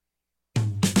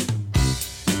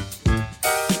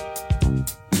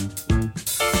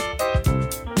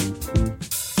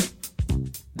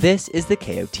This is the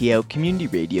KOTO Community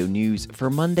Radio News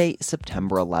for Monday,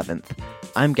 September 11th.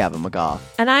 I'm Gavin McGaugh.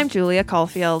 And I'm Julia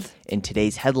Caulfield. In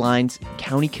today's headlines,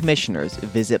 county commissioners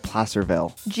visit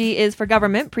Placerville. G is for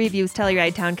Government previews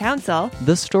Telluride Town Council.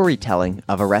 The storytelling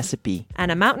of a recipe.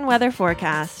 And a mountain weather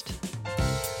forecast.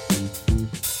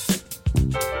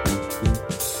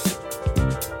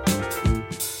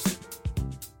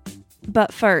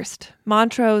 But first,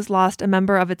 Montrose lost a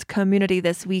member of its community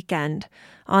this weekend.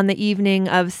 On the evening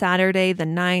of Saturday the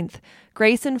 9th,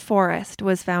 Grayson Forrest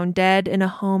was found dead in a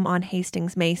home on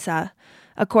Hastings Mesa.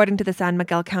 According to the San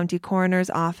Miguel County Coroner's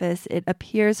Office, it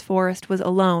appears Forrest was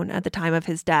alone at the time of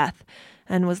his death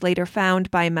and was later found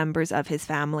by members of his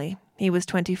family. He was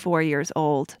 24 years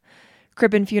old.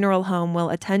 Crib and Funeral Home will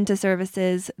attend to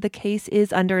services. The case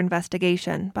is under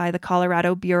investigation by the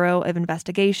Colorado Bureau of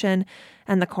Investigation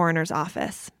and the Coroner's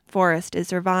Office. Forrest is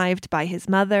survived by his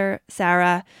mother,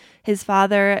 Sarah, his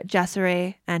father,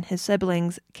 Jessere, and his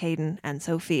siblings, Caden and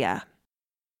Sophia.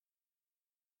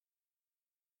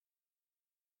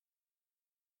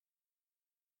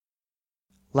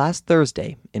 Last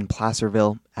Thursday in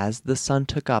Placerville, as the sun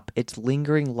took up its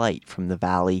lingering light from the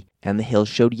valley and the hills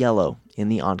showed yellow in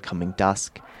the oncoming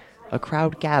dusk, a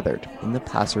crowd gathered in the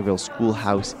Placerville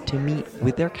schoolhouse to meet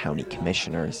with their county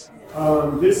commissioners.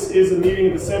 This is a meeting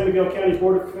of the San Miguel County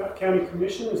Board of County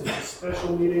Commissioners. It's a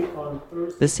special meeting on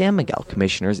Thursday. The San Miguel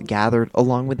commissioners gathered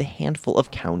along with a handful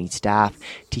of county staff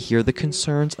to hear the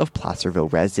concerns of Placerville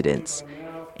residents.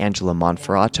 Angela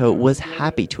Monferrato was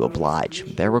happy to oblige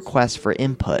their request for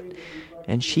input,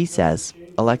 and she says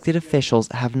elected officials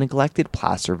have neglected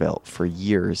Placerville for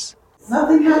years.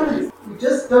 Nothing happens. We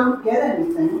just don't get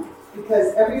anything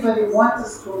because everybody wants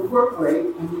us to incorporate,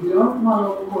 and we don't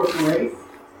want to incorporate,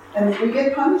 and we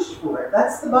get punished for it.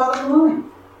 That's the bottom line.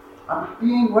 I'm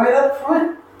being right up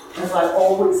front, as I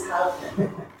always have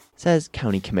been. Says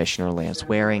County Commissioner Lance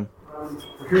Waring.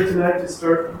 We're here tonight to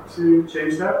start to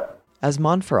change that. As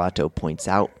Monferrato points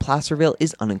out, Placerville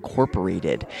is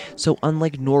unincorporated, so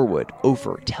unlike Norwood,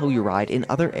 Ophir, Telluride, and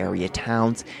other area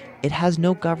towns, it has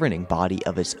no governing body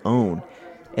of its own.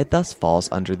 It thus falls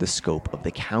under the scope of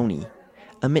the county.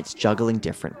 Amidst juggling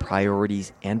different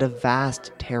priorities and a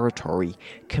vast territory,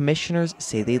 commissioners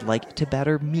say they'd like to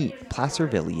better meet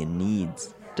Placervillian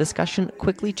needs. Discussion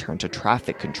quickly turned to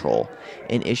traffic control,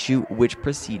 an issue which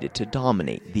proceeded to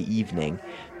dominate the evening.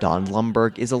 Don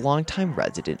Lumberg is a longtime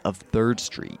resident of 3rd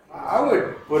Street. I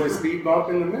would put a speed bump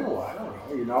in the middle, I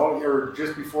don't know, or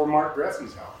just before Mark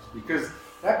Dressy's house, because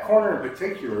that corner in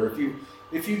particular,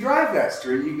 if you drive that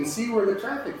street, you can see where the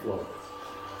traffic flow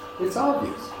is. It's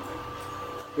obvious.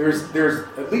 There's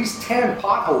at least 10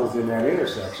 potholes in that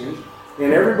intersection,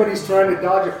 and everybody's trying to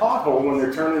dodge a pothole when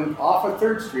they're turning off of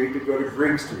 3rd Street to go to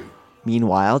Grigg Street.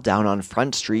 Meanwhile, down on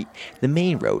Front Street, the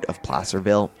main road of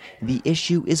Placerville, the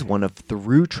issue is one of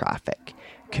through traffic.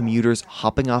 Commuters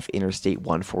hopping off Interstate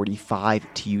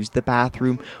 145 to use the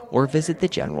bathroom or visit the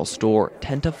general store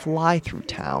tend to fly through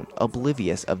town,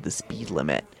 oblivious of the speed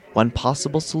limit. One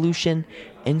possible solution: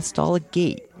 install a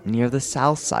gate near the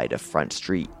south side of Front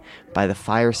Street by the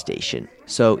fire station,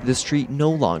 so the street no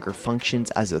longer functions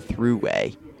as a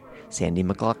throughway. Sandy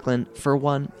McLaughlin, for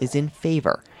one, is in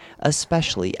favor,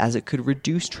 especially as it could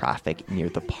reduce traffic near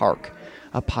the park,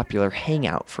 a popular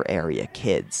hangout for area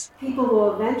kids. People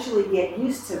will eventually get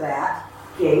used to that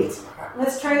gate.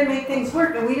 Let's try to make things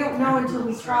work, and we don't know until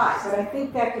we try, but I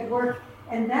think that could work.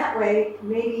 And that way,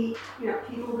 maybe,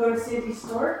 people go to Sandy's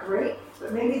store, great,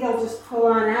 but maybe they'll just pull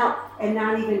on out and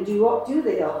not even do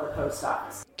the hill to the post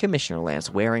office. Commissioner Lance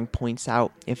Waring points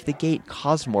out if the gate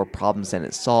caused more problems than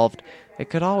it solved, it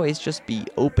could always just be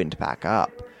opened back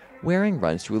up. Waring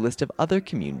runs through a list of other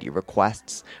community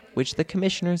requests, which the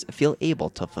commissioners feel able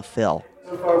to fulfill.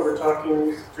 So far, we're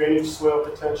talking drainage swale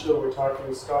potential, we're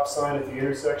talking stop sign at the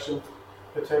intersection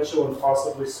potential, and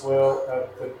possibly swale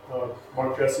at the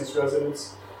Mark Dressy's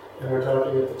residence, and we're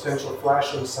talking a potential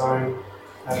flashing sign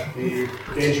at the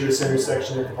dangerous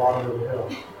intersection at the bottom of the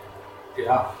hill.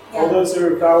 Yeah. All those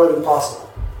are valid and possible,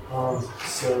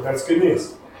 so that's good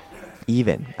news.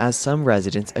 Even as some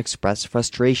residents express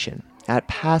frustration at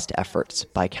past efforts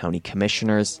by county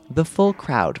commissioners, the full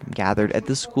crowd gathered at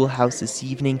the schoolhouse this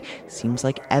evening seems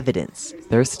like evidence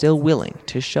they're still willing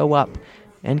to show up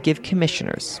and give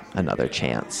commissioners another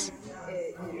chance.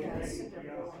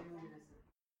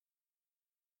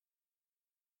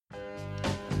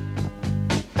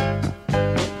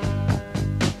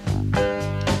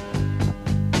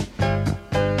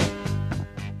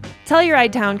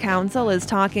 Telluride Town Council is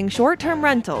talking short-term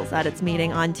rentals at its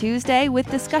meeting on Tuesday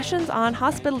with discussions on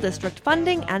hospital district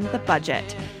funding and the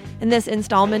budget. In this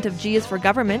installment of G is for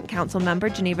Government, Council member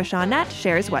Geneva Shawnette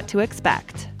shares what to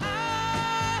expect.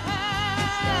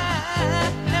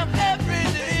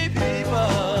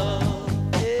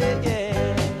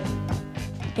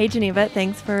 Hey Geneva,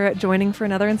 thanks for joining for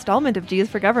another installment of G is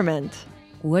for Government.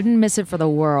 Wouldn't miss it for the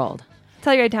world.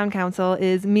 Telluride Town Council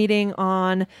is meeting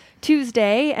on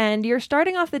Tuesday, and you're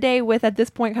starting off the day with, at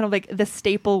this point, kind of like the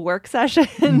staple work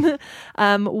session.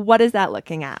 What is that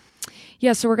looking at?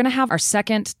 Yeah, so we're going to have our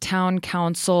second town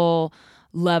council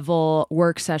level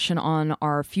work session on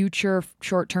our future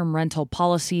short-term rental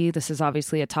policy. This is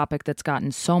obviously a topic that's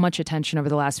gotten so much attention over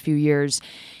the last few years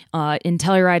in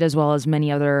Telluride as well as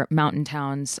many other mountain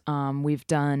towns. We've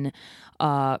done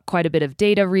quite a bit of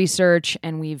data research,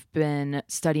 and we've been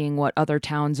studying what other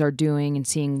towns are doing and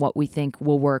seeing what we think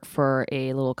will work for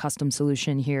a little custom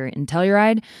solution here in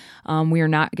Telluride. We are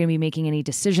not going to be making any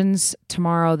decisions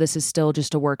tomorrow. This is still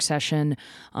just a work session,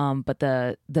 but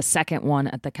the second one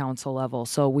at the council level.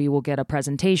 So we will get a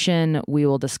presentation, we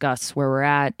will discuss where we're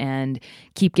at, and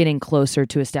keep getting closer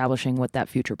to establishing what that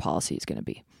future policy is going to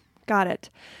be. Got it.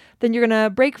 Then you're going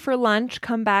to break for lunch,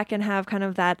 come back and have kind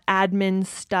of that admin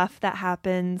stuff that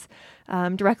happens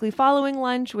directly following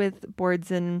lunch with boards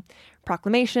and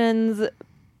proclamations,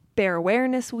 Bear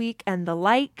Awareness Week, and the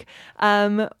like.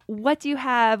 What do you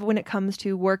have when it comes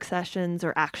to work sessions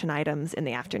or action items in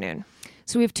the afternoon?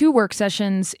 So we have two work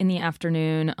sessions in the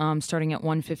afternoon, starting at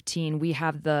 1:15. We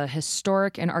have the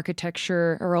Historic and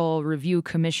Architectural Review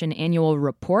Commission annual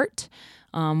report,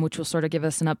 which will sort of give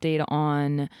us an update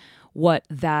on what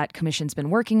that commission's been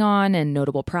working on and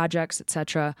notable projects,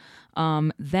 etc.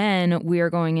 Then we are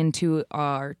going into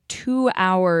our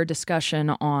 2-hour discussion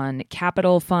on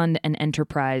capital fund and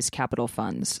enterprise capital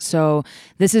funds. So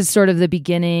this is sort of the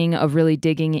beginning of really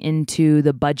digging into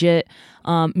the budget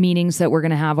meetings that we're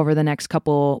going to have over the next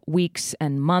couple weeks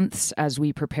and months as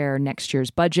we prepare next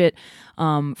year's budget.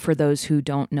 For those who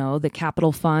don't know, the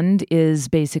capital fund is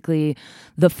basically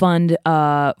the fund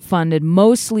funded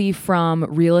mostly from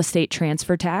real estate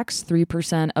transfer tax.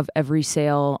 3% of every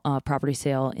sale, property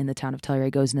sale in the town of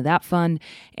Telluride goes into that fund,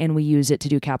 and we use it to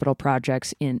do capital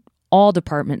projects in all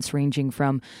departments, ranging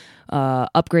from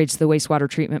upgrades to the wastewater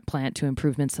treatment plant to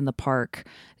improvements in the park,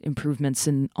 improvements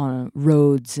in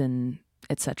roads, and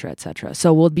et cetera, et cetera.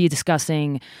 So we'll be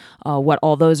discussing what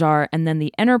all those are. And then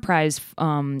the enterprise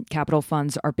capital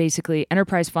funds are basically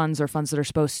enterprise funds, or funds that are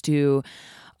supposed to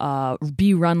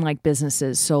be run like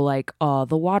businesses. So like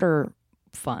the water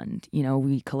fund,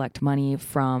 we collect money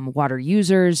from water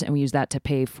users and we use that to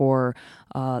pay for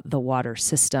the water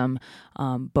system.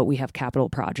 But we have capital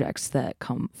projects that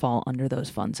fall under those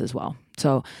funds as well.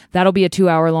 So that'll be a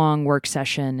 2-hour-long work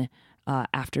session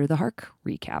after the HARC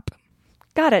recap.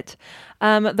 Got it.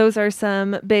 Those are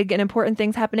some big and important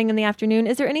things happening in the afternoon.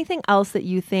 Is there anything else that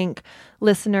you think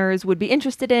listeners would be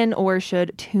interested in or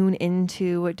should tune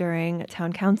into during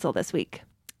town council this week?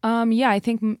 Yeah, I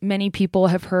think many people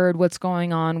have heard what's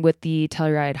going on with the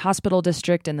Telluride Hospital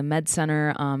District and the Med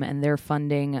Center and their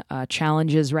funding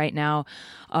challenges right now.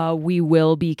 We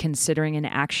will be considering an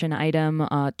action item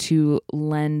to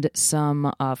lend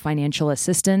some financial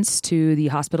assistance to the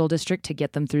hospital district to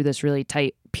get them through this really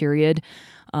tight period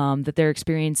that they're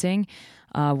experiencing.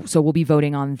 So we'll be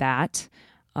voting on that.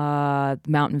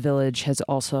 Mountain Village has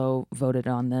also voted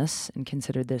on this and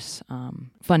considered this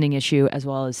funding issue, as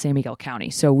well as San Miguel County.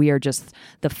 So we are just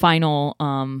the final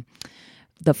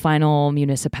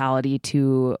municipality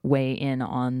to weigh in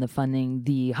on the funding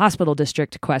the hospital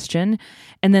district question.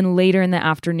 And then later in the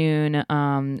afternoon,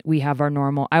 we have our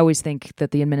normal, I always think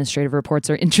that the administrative reports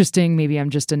are interesting. Maybe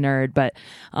I'm just a nerd, but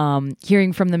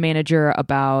hearing from the manager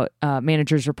about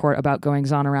manager's report about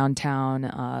goings on around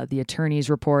town, the attorney's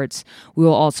reports. We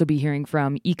will also be hearing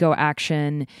from Eco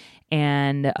Action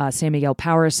and San Miguel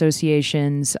Power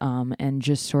Associations, and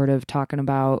just sort of talking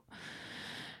about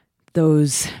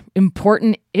those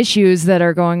important issues that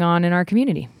are going on in our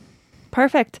community.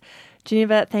 Perfect.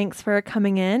 Geneva, thanks for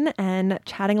coming in and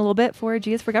chatting a little bit for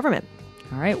G is for Government.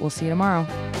 All right, we'll see you tomorrow.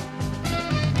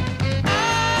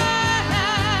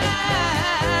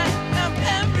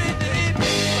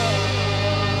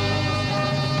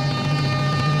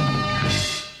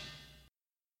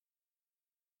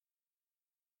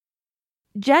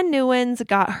 Jen Newens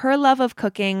got her love of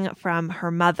cooking from her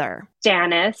mother.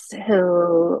 Janice,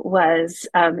 who was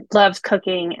loved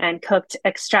cooking and cooked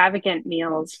extravagant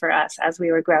meals for us as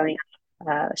we were growing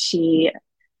up. She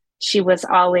was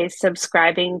always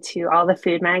subscribing to all the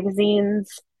food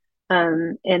magazines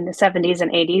in the 70s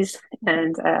and 80s,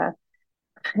 and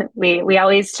we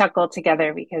always chuckled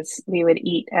together because we would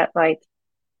eat at like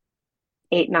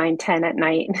 8, 9, 10 at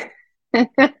night.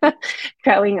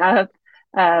 growing up.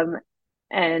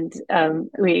 And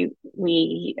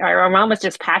our mom was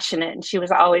just passionate, and she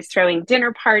was always throwing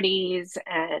dinner parties,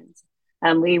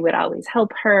 and we would always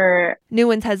help her.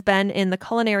 Newens has been in the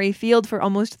culinary field for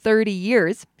almost 30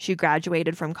 years. She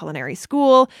graduated from culinary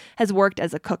school, has worked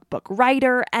as a cookbook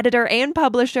writer, editor, and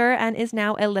publisher, and is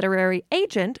now a literary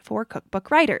agent for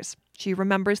cookbook writers. She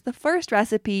remembers the first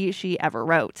recipe she ever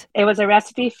wrote. It was a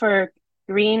recipe for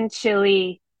green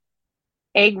chili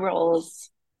egg rolls.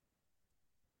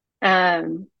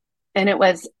 And it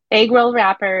was egg roll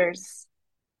wrappers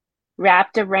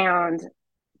wrapped around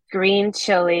green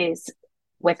chilies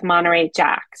with Monterey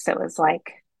Jack. So it was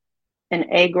like an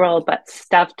egg roll, but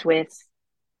stuffed with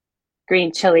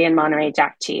green chili and Monterey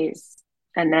Jack cheese.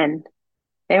 And then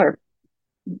they were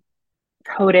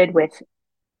coated with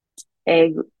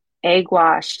egg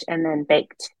washed and then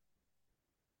baked.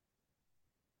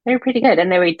 They were pretty good.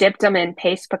 And then we dipped them in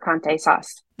paste picante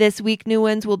sauce. This week,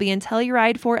 Newens will be in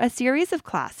Telluride for a series of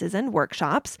classes and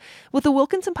workshops with the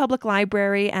Wilkinson Public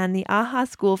Library and the AHA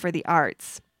School for the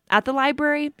Arts. At the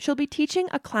library, she'll be teaching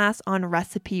a class on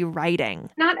recipe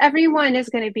writing. Not everyone is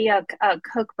going to be a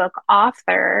cookbook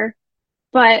author,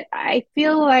 but I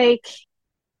feel like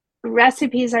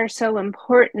recipes are so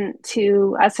important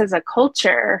to us as a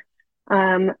culture.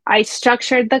 I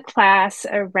structured the class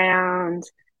around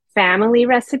family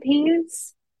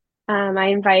recipes. I'm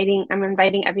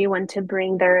inviting everyone to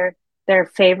bring their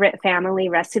favorite family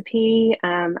recipe.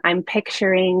 I'm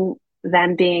picturing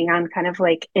them being on kind of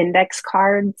like index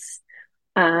cards,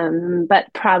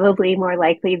 but probably more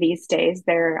likely these days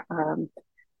they're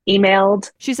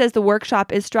emailed. She says the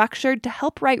workshop is structured to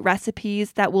help write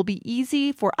recipes that will be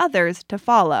easy for others to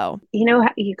follow. You know,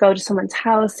 you go to someone's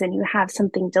house and you have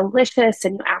something delicious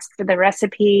and you ask for the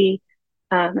recipe.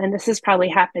 And this has probably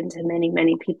happened to many,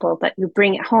 many people, but you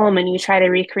bring it home and you try to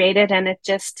recreate it and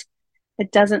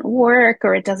it doesn't work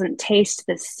or it doesn't taste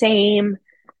the same.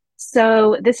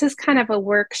 So this is kind of a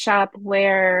workshop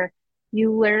where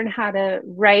you learn how to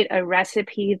write a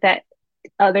recipe that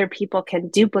other people can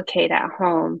duplicate at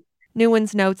home.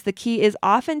 Newens notes the key is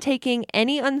often taking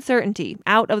any uncertainty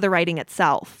out of the writing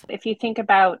itself. If you think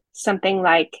about something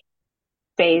like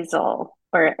basil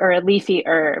or a leafy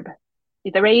herb,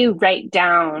 the way you write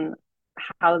down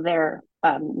how they're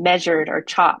measured or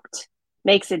chopped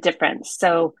makes a difference.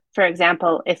 So, for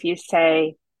example, if you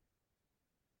say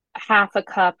half a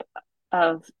cup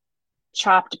of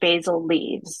chopped basil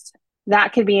leaves,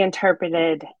 that could be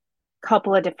interpreted a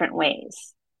couple of different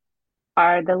ways.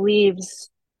 Are the leaves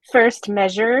first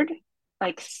measured,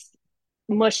 like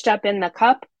mushed up in the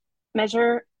cup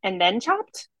measure and then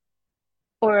chopped?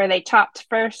 Or are they chopped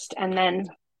first and then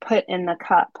put in the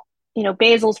cup? You know,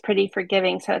 basil's pretty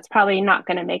forgiving, so it's probably not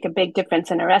going to make a big difference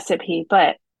in a recipe,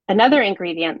 but another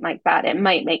ingredient like that, it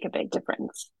might make a big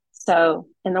difference. So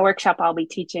in the workshop, I'll be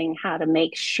teaching how to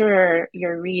make sure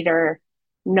your reader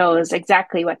knows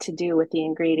exactly what to do with the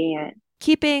ingredient.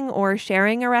 Keeping or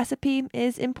sharing a recipe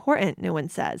is important,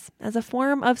 Newens says, as a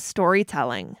form of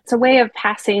storytelling. It's a way of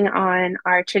passing on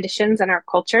our traditions and our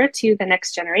culture to the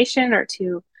next generation or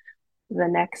to the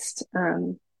next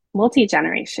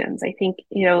multi-generations. I think,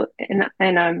 you know,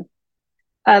 in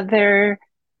other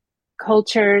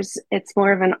cultures, it's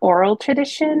more of an oral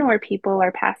tradition where people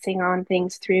are passing on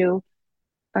things through,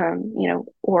 you know,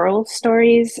 oral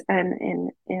stories, and in,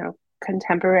 you know,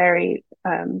 contemporary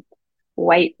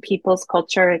white people's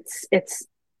culture, it's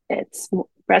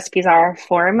recipes are a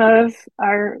form of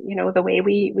our, you know, the way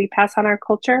we pass on our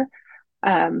culture,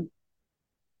 and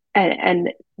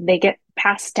they get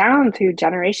passed down through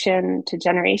generation to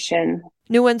generation.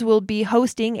 Newens will be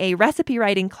hosting a recipe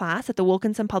writing class at the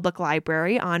Wilkinson Public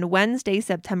Library on Wednesday,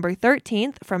 September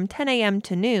 13th from 10 a.m.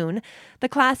 to noon. The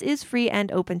class is free and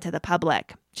open to the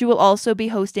public. She will also be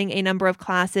hosting a number of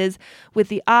classes with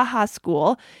the AHA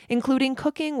School, including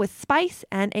cooking with spice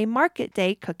and a market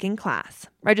day cooking class.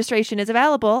 Registration is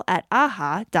available at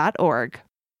aha.org.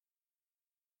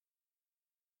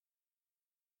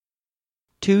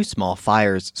 Two small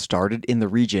fires started in the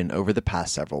region over the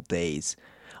past several days.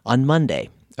 On Monday,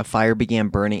 a fire began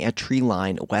burning a tree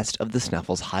line west of the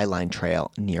Sneffels Highline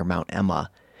Trail near Mount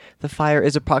Emma. The fire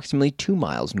is approximately 2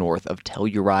 miles north of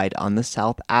Telluride on the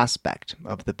south aspect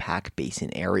of the Pack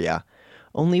Basin area.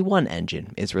 Only one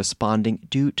engine is responding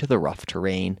due to the rough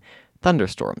terrain.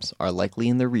 Thunderstorms are likely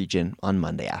in the region on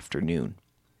Monday afternoon.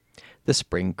 The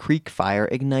Spring Creek fire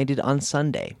ignited on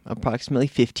Sunday, approximately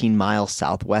 15 miles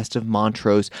southwest of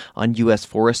Montrose on U.S.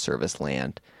 Forest Service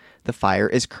land. The fire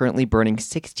is currently burning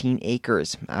 16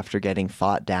 acres after getting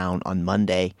fought down on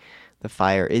Monday. The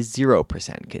fire is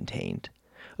 0% contained.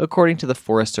 According to the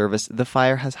Forest Service, the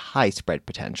fire has high spread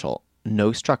potential.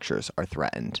 No structures are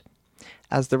threatened.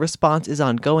 As the response is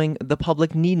ongoing, the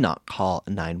public need not call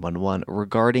 911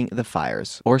 regarding the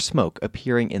fires or smoke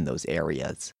appearing in those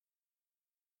areas.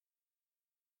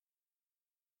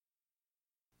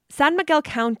 San Miguel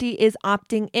County is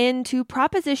opting in to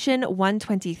Proposition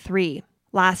 123.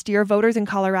 Last year, voters in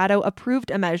Colorado approved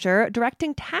a measure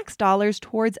directing tax dollars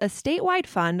towards a statewide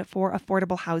fund for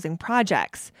affordable housing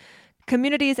projects.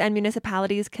 Communities and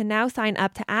municipalities can now sign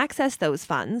up to access those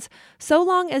funds, so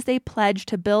long as they pledge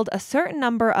to build a certain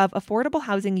number of affordable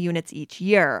housing units each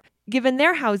year. Given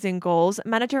their housing goals,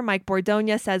 Manager Mike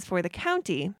Bordogna says for the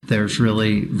county, there's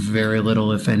really very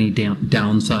little, if any,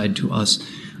 downside to us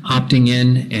opting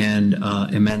in, and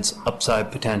immense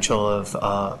upside potential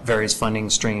of various funding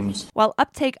streams. While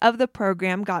uptake of the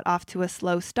program got off to a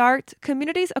slow start,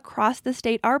 communities across the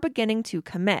state are beginning to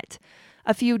commit.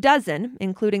 A few dozen,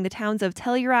 including the towns of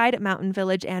Telluride, Mountain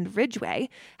Village, and Ridgeway,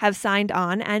 have signed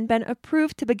on and been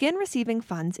approved to begin receiving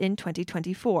funds in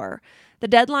 2024. The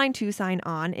deadline to sign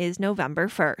on is November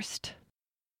 1st.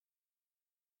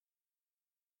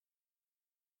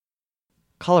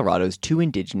 Colorado's 2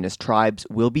 indigenous tribes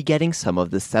will be getting some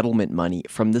of the settlement money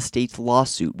from the state's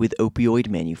lawsuit with opioid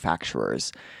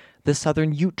manufacturers. The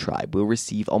Southern Ute Tribe will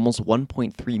receive almost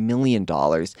 $1.3 million,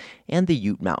 and the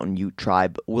Ute Mountain Ute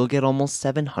Tribe will get almost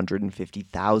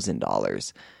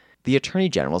 $750,000. The Attorney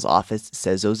General's office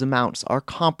says those amounts are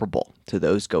comparable to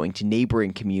those going to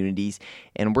neighboring communities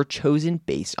and were chosen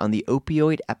based on the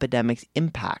opioid epidemic's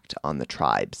impact on the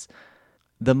tribes.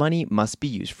 The money must be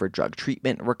used for drug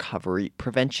treatment, recovery,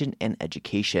 prevention, and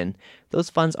education. Those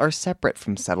funds are separate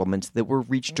from settlements that were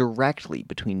reached directly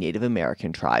between Native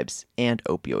American tribes and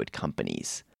opioid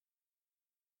companies.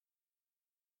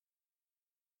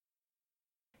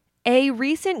 A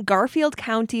recent Garfield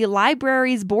County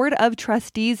Library's Board of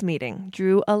Trustees meeting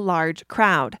drew a large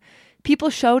crowd.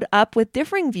 People showed up with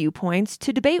differing viewpoints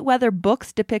to debate whether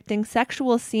books depicting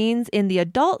sexual scenes in the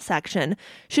adult section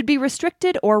should be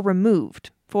restricted or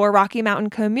removed. For Rocky Mountain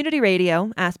Community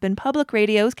Radio, Aspen Public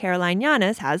Radio's Caroline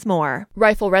Yanes has more.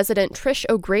 Rifle resident Trish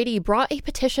O'Grady brought a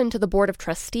petition to the Board of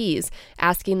Trustees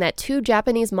asking that 2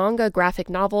 Japanese manga graphic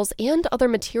novels and other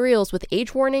materials with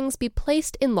age warnings be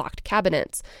placed in locked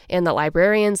cabinets, and that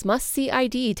librarians must see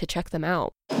ID to check them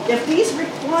out. If these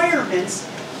requirements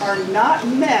are not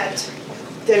met,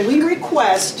 then we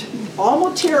request all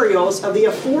materials of the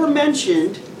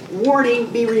aforementioned warning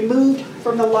be removed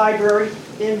from the library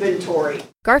inventory.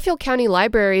 Garfield County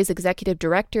Library's executive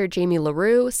director, Jamie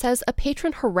LaRue, says a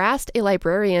patron harassed a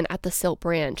librarian at the Silt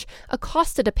Branch,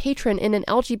 accosted a patron in an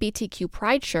LGBTQ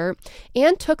pride shirt,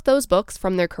 and took those books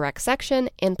from their correct section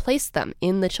and placed them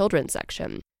in the children's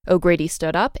section. O'Grady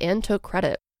stood up and took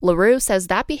credit. LaRue says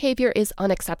that behavior is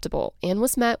unacceptable and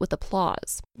was met with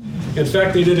applause. In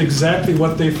fact, they did exactly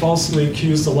what they falsely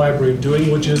accused the library of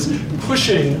doing, which is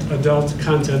pushing adult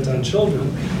content on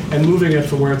children and moving it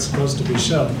from where it's supposed to be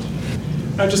shelved.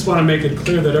 I just want to make it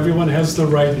clear that everyone has the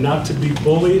right not to be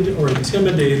bullied or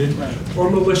intimidated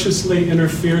or maliciously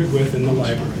interfered with in the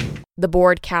library. The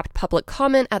board capped public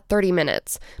comment at 30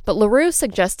 minutes, but LaRue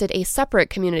suggested a separate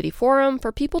community forum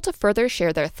for people to further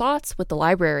share their thoughts with the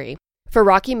library. For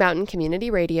Rocky Mountain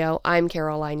Community Radio, I'm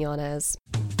Caroline Yanes.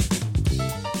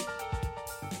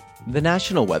 The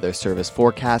National Weather Service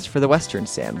forecast for the western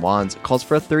San Juans calls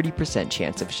for a 30%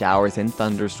 chance of showers and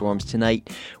thunderstorms tonight,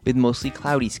 with mostly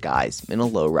cloudy skies and a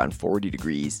low around 40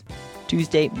 degrees.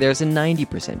 Tuesday, there's a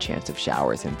 90% chance of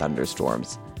showers and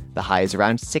thunderstorms. The high is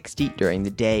around 60 during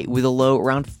the day, with a low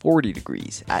around 40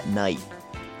 degrees at night.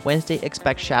 Wednesday,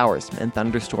 expect showers and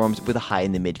thunderstorms with a high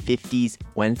in the mid-50s.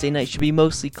 Wednesday night should be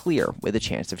mostly clear with a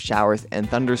chance of showers and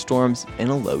thunderstorms and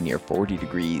a low near 40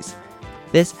 degrees.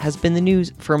 This has been the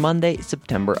news for Monday,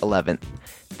 September 11th.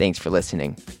 Thanks for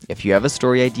listening. If you have a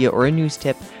story idea or a news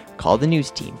tip, call the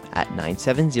news team at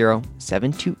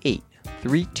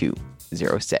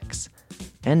 970-728-3206.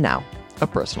 And now, a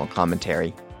personal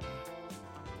commentary.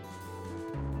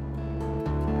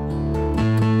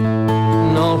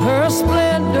 In all her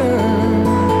splendor,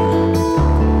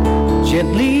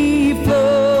 gently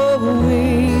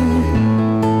flowing,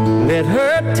 let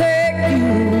her take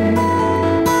you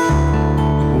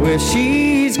where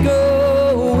she's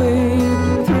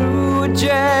going, through a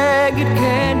jagged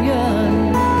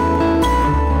canyon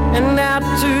and out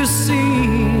to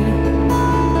sea.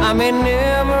 I may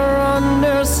never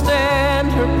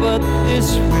understand her, but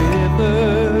this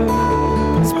river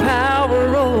has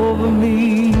power over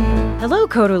me. Hello,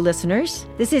 Koto listeners.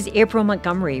 This is April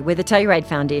Montgomery with the Telluride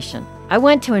Foundation. I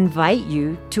want to invite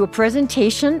you to a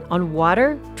presentation on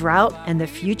water, drought, and the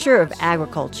future of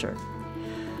agriculture.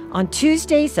 on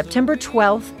Tuesday, September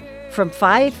 12th from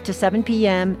 5 to 7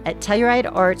 p.m. at Telluride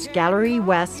Arts Gallery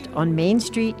West on Main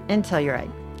Street in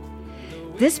Telluride.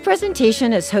 This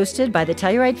presentation is hosted by the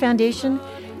Telluride Foundation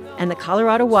and the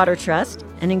Colorado Water Trust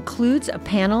and includes a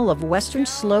panel of Western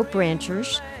Slope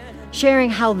ranchers sharing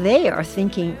how they are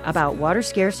thinking about water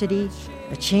scarcity,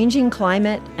 a changing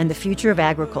climate, and the future of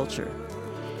agriculture.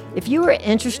 If you are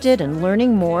interested in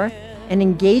learning more and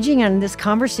engaging in this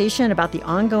conversation about the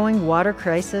ongoing water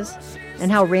crisis and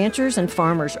how ranchers and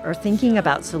farmers are thinking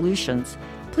about solutions,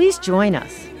 please join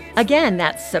us. Again,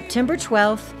 that's September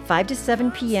 12th, 5 to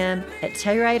 7 p.m. at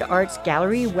Telluride Arts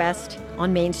Gallery West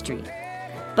on Main Street.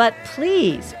 But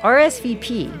please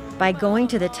RSVP by going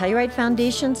to the Telluride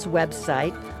Foundation's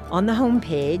website on the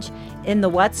homepage in the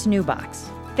What's New box.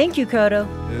 Thank you, Kodo.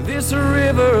 This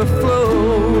river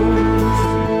flows.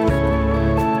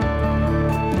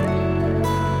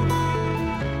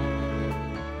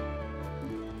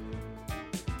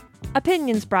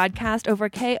 Opinions broadcast over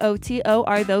KOTO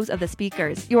are those of the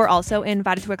speakers. You are also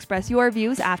invited to express your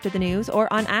views after the news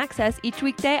or on Access each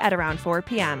weekday at around 4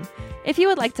 p.m. If you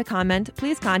would like to comment,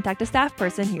 please contact a staff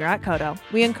person here at KOTO.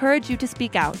 We encourage you to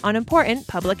speak out on important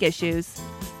public issues.